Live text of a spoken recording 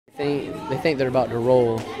think they're about to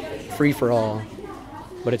roll free for all,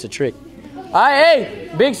 but it's a trick. All right,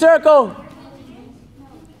 hey, big circle.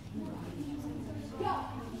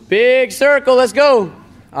 Big circle, let's go.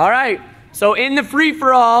 All right, so in the free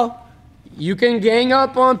for all, you can gang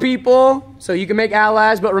up on people so you can make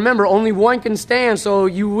allies, but remember, only one can stand, so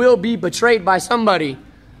you will be betrayed by somebody.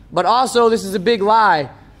 But also, this is a big lie.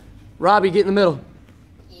 Robbie, get in the middle.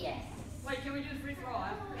 Yes. Wait, can we do the free for all?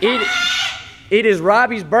 It is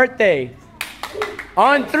Robbie's birthday.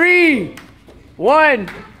 On 3, 1.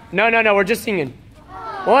 No, we're just singing.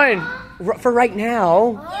 1, for right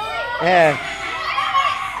now. Yeah.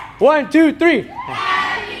 1, 2, 3.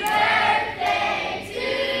 Happy birthday to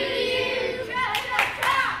you.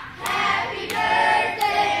 Happy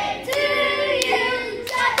birthday to you.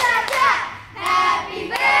 Happy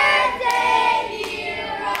birthday,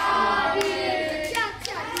 dear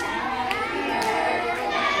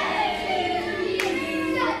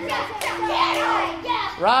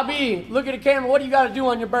Robbie. Robbie, look at the camera. What do you got to do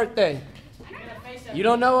on your birthday? You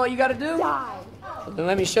don't know what you got to do? Then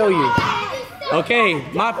let me show you. Okay,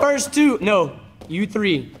 my first 2. No, you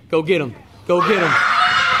 3. Go get them. Go get them.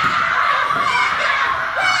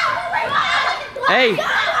 Hey,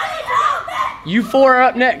 you 4 are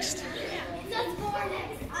up next.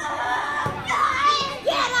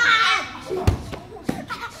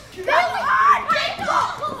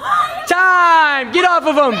 Time! Get off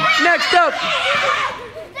of them. Next up.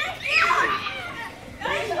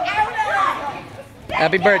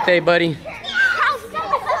 Happy birthday, buddy.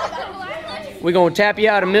 We're going to tap you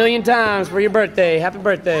out 1,000,000 times for your birthday. Happy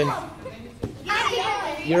birthday.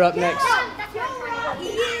 You're up next.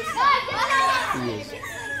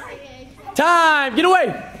 Time! Get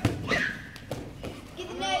away!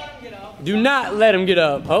 Do not let him get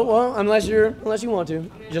up. Oh, well, unless you want to.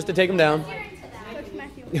 Just to take him down. Coach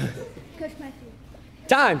Matthew.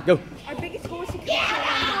 Time! Go. Our biggest goal is to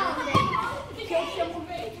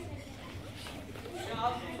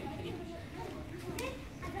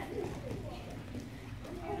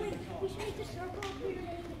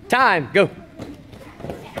Time! Go.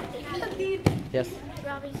 Yes.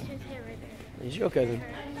 Robbie's his hair right there. He's your cousin.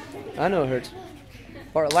 I know it hurts.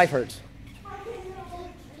 Or life hurts.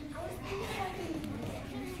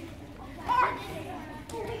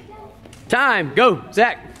 Time! Go,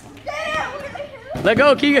 Zach. Let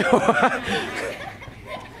go, keep going.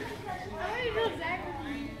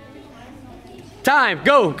 Time!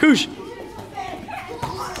 Go, Koosh.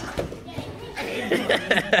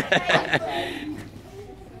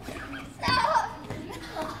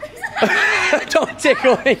 Don't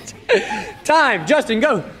tickle it. Time! Justin,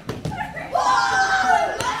 go.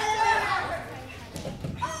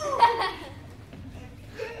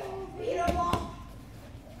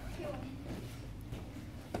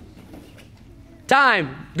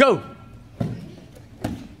 Time! Go!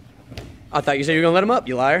 I thought you said you were going to let him up,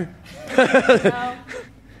 you liar. It's his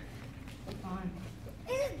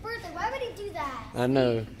birthday. Why would he do that? I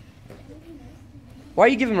know. Why are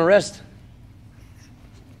you giving him a rest?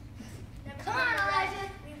 Come on, Elijah.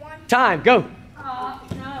 We want Time! Go! Oh,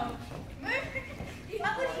 no.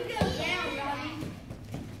 How would you go down, Robbie?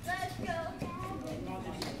 Let's go.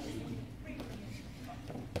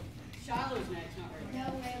 Shiloh's next, not right. No,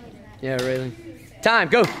 Rayleigh's not. Yeah, really. Time!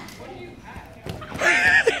 Go!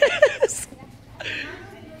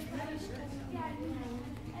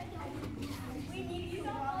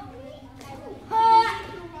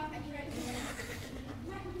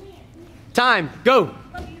 Time! Go!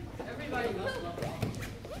 Everybody must love it.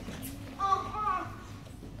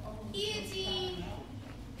 Easy.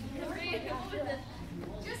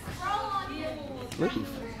 Just throw on him. Move.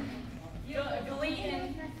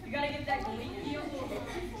 Deleting. You gotta get that deleting.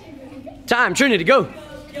 Time! Trinity, go!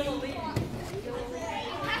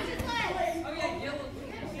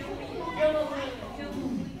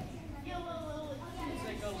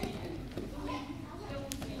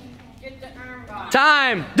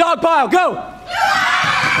 Time! Dog pile, go!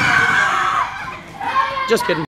 Just kidding.